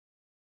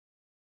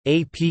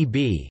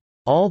APB,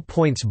 All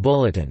Points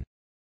Bulletin,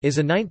 is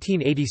a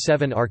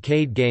 1987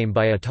 arcade game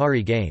by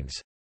Atari Games.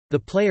 The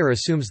player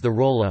assumes the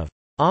role of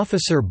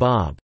Officer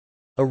Bob,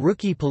 a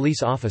rookie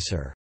police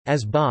officer.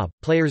 As Bob,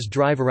 players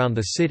drive around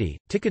the city,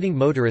 ticketing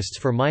motorists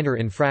for minor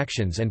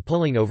infractions and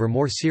pulling over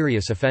more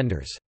serious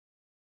offenders.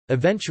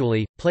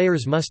 Eventually,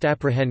 players must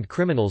apprehend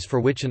criminals for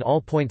which an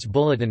all-points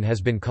bulletin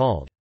has been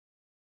called.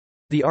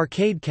 The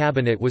arcade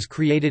cabinet was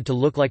created to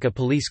look like a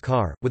police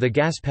car, with a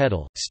gas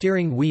pedal,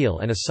 steering wheel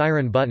and a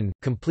siren button,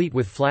 complete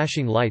with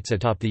flashing lights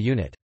atop the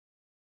unit.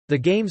 The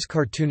game's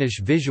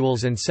cartoonish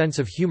visuals and sense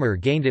of humor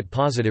gained it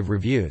positive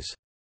reviews.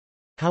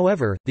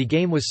 However, the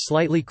game was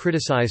slightly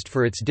criticized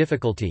for its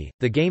difficulty.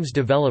 The game's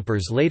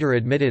developers later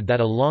admitted that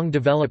a long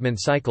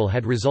development cycle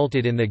had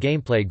resulted in the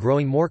gameplay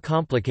growing more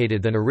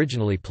complicated than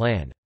originally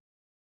planned.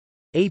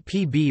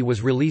 APB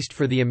was released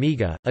for the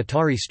Amiga,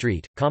 Atari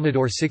ST,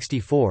 Commodore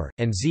 64,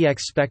 and ZX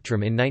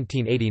Spectrum in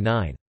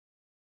 1989.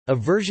 A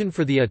version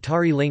for the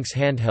Atari Lynx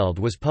handheld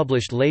was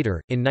published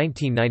later, in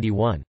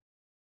 1991.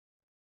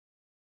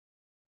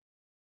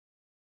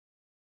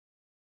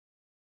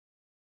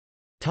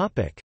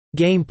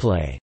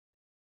 Gameplay.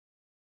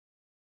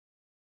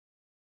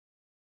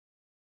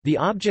 The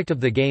object of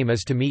the game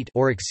is to meet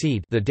or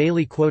exceed the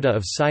daily quota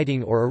of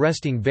citing or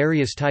arresting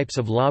various types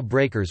of law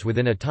breakers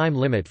within a time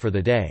limit for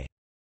the day.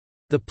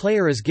 The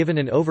player is given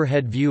an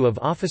overhead view of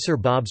Officer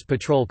Bob's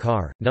patrol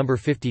car, number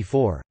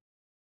 54.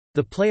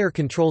 The player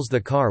controls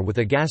the car with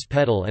a gas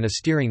pedal and a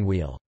steering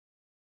wheel.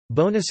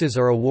 Bonuses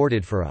are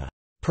awarded for a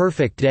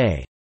perfect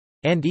day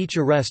and each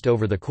arrest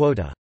over the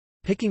quota.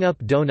 Picking up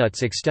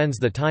donuts extends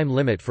the time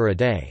limit for a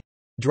day.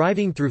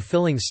 Driving through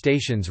filling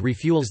stations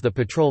refuels the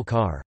patrol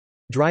car.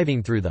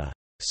 Driving through the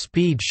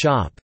speed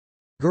shop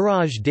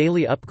garage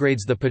daily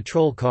upgrades the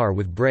patrol car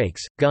with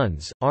brakes,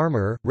 guns,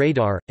 armor,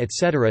 radar,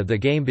 etc. The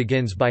game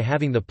begins by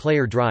having the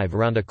player drive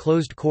around a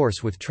closed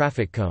course with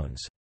traffic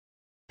cones.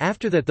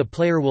 After that, the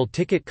player will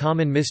ticket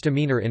common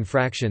misdemeanor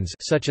infractions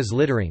such as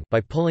littering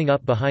by pulling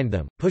up behind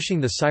them, pushing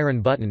the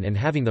siren button and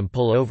having them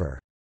pull over.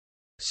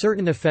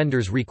 Certain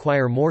offenders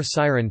require more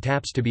siren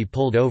taps to be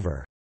pulled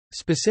over.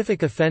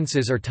 Specific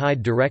offenses are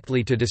tied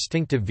directly to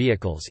distinctive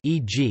vehicles,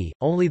 e.g.,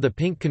 only the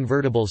pink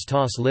convertibles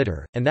toss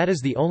litter, and that is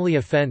the only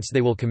offense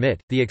they will commit.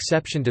 The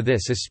exception to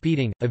this is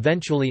speeding,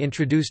 eventually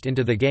introduced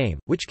into the game,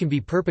 which can be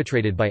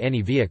perpetrated by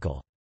any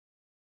vehicle.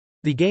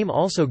 The game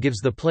also gives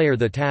the player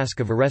the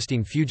task of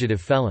arresting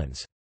fugitive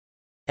felons.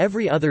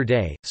 Every other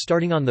day,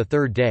 starting on the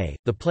third day,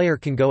 the player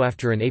can go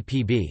after an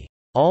APB,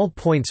 All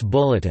Points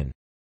Bulletin.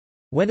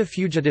 When a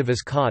fugitive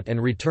is caught and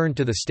returned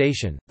to the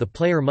station, the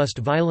player must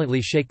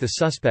violently shake the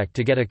suspect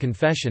to get a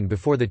confession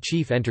before the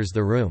chief enters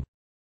the room.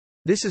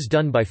 This is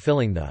done by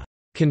filling the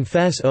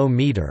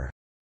confess-o-meter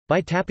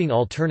by tapping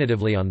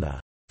alternatively on the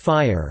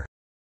fire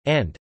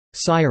and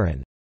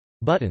siren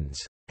buttons.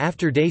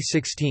 After day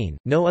 16,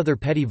 no other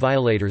petty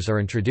violators are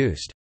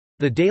introduced.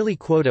 The daily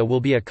quota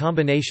will be a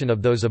combination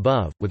of those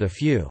above, with a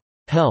few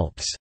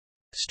helps,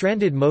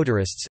 stranded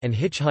motorists, and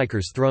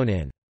hitchhikers thrown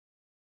in.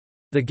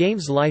 The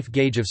game's life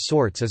gauge of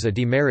sorts is a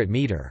demerit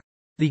meter.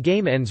 The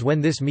game ends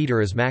when this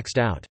meter is maxed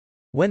out.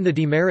 When the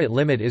demerit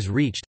limit is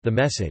reached, the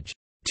message,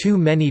 "Too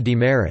many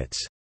demerits.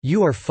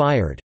 You are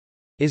fired,"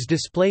 is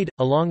displayed,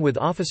 along with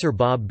Officer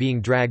Bob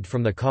being dragged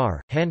from the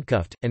car,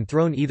 handcuffed, and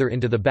thrown either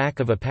into the back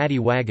of a paddy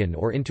wagon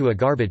or into a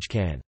garbage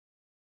can.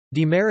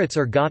 Demerits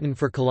are gotten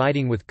for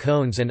colliding with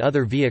cones and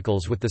other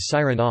vehicles with the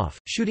siren off,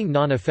 shooting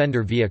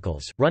non-offender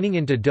vehicles, running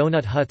into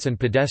donut huts and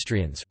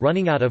pedestrians,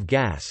 running out of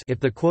gas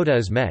if the quota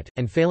is met,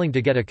 and failing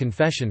to get a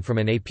confession from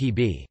an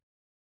APB.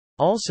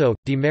 Also,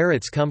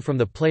 demerits come from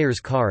the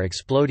player's car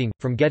exploding,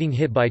 from getting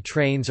hit by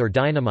trains or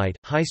dynamite,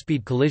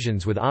 high-speed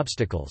collisions with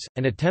obstacles,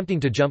 and attempting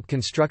to jump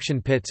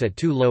construction pits at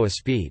too low a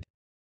speed.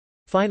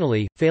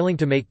 Finally, failing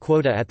to make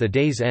quota at the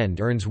day's end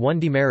earns 1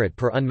 demerit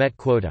per unmet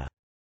quota.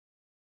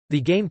 The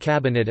game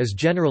cabinet is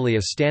generally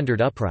a standard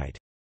upright.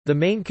 The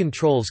main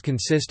controls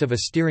consist of a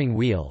steering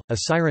wheel, a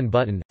siren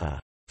button, a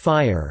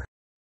fire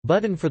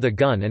button for the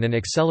gun and an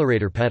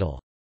accelerator pedal.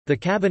 The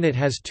cabinet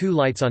has 2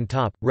 lights on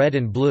top, red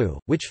and blue,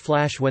 which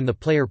flash when the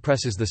player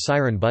presses the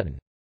siren button.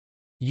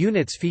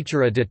 Units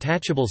feature a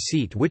detachable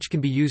seat which can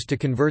be used to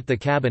convert the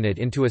cabinet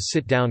into a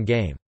sit-down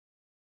game.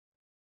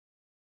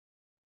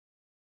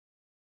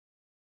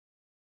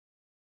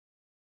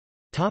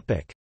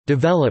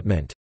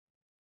 Development.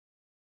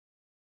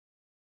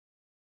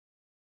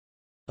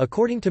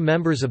 According to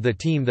members of the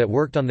team that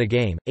worked on the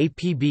game,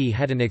 APB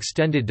had an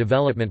extended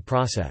development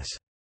process.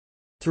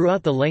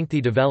 Throughout the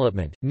lengthy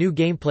development, new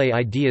gameplay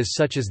ideas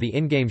such as the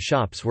in-game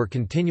shops were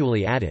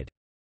continually added.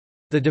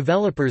 The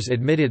developers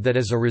admitted that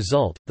as a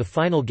result, the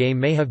final game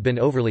may have been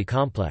overly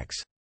complex.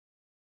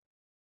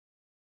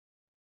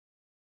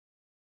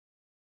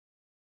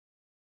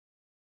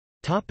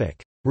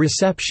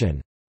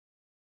 Reception.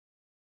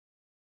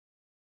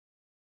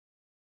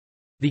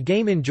 The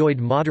game enjoyed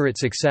moderate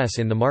success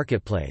in the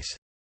marketplace.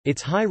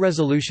 Its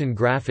high-resolution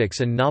graphics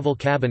and novel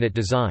cabinet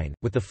design,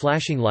 with the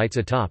flashing lights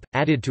atop,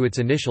 added to its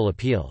initial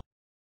appeal.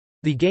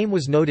 The game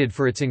was noted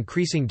for its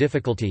increasing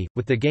difficulty,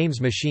 with the game's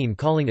machine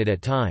calling it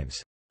at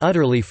times,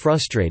 "utterly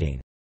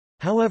frustrating."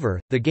 However,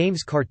 the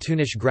game's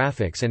cartoonish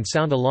graphics and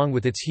sound along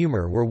with its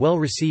humor were well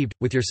received,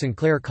 with your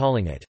Sinclair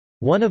calling it,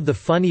 "one of the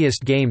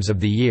funniest games of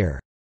the year,"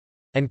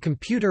 and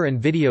computer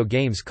and video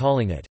games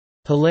calling it,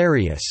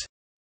 "hilarious."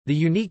 The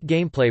unique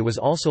gameplay was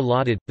also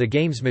lauded, the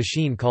game's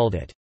machine called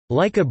it,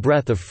 "like a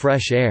breath of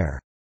fresh air,"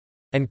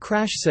 and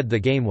Crash said the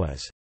game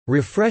was,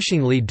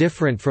 "refreshingly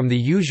different from the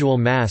usual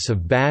mass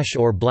of bash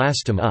or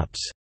blast 'em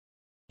ups."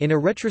 In a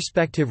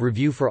retrospective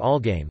review for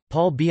Allgame,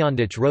 Paul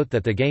Beyondich wrote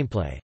that the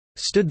gameplay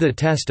stood the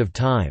test of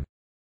time,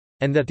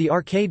 and that the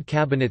arcade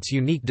cabinet's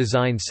unique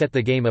design set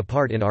the game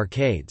apart in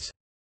arcades.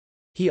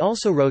 He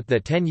also wrote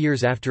that 10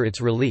 years after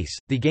its release,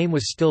 the game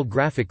was still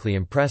graphically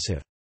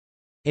impressive.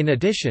 In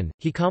addition,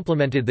 he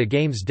complimented the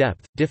game's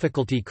depth,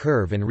 difficulty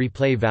curve and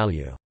replay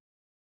value.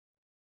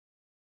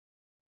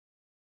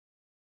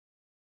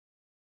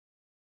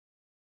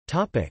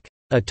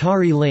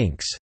 Atari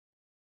Lynx.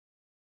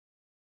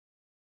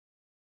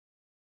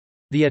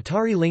 The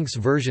Atari Lynx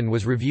version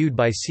was reviewed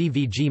by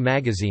CVG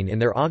magazine in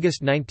their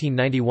August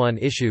 1991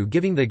 issue,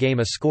 giving the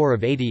game a score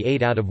of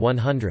 88 out of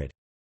 100.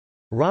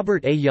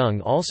 Robert A.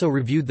 Young also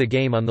reviewed the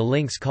game on the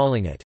Lynx,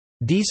 calling it,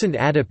 "decent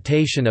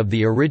adaptation of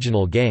the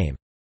original game,"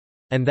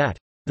 and that,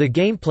 "the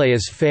gameplay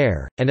is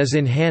fair, and is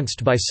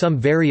enhanced by some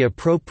very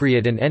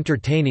appropriate and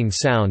entertaining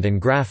sound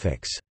and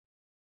graphics,"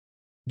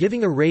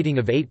 giving a rating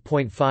of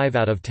 8.5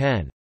 out of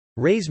 10.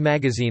 Raze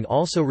magazine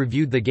also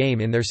reviewed the game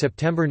in their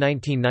September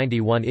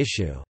 1991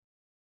 issue.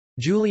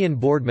 Julian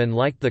Boardman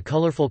liked the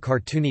colorful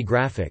cartoony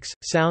graphics,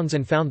 sounds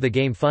and found the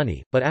game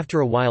funny, but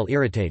after a while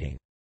irritating.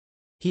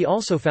 He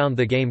also found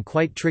the game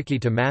quite tricky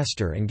to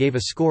master and gave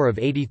a score of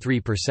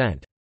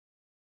 83%.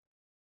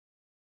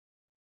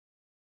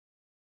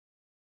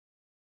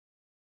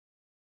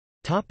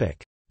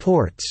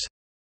 Ports.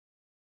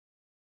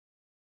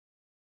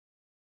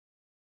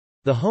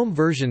 The home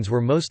versions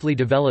were mostly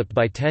developed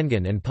by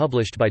Tengen and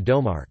published by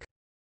Domark.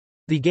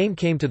 The game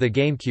came to the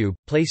GameCube,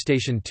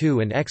 PlayStation 2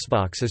 and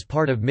Xbox as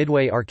part of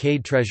Midway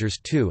Arcade Treasures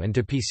 2 and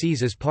to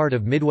PCs as part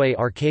of Midway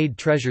Arcade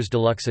Treasures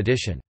Deluxe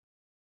Edition.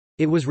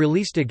 It was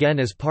released again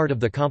as part of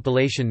the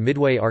compilation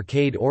Midway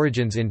Arcade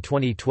Origins in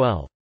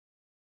 2012.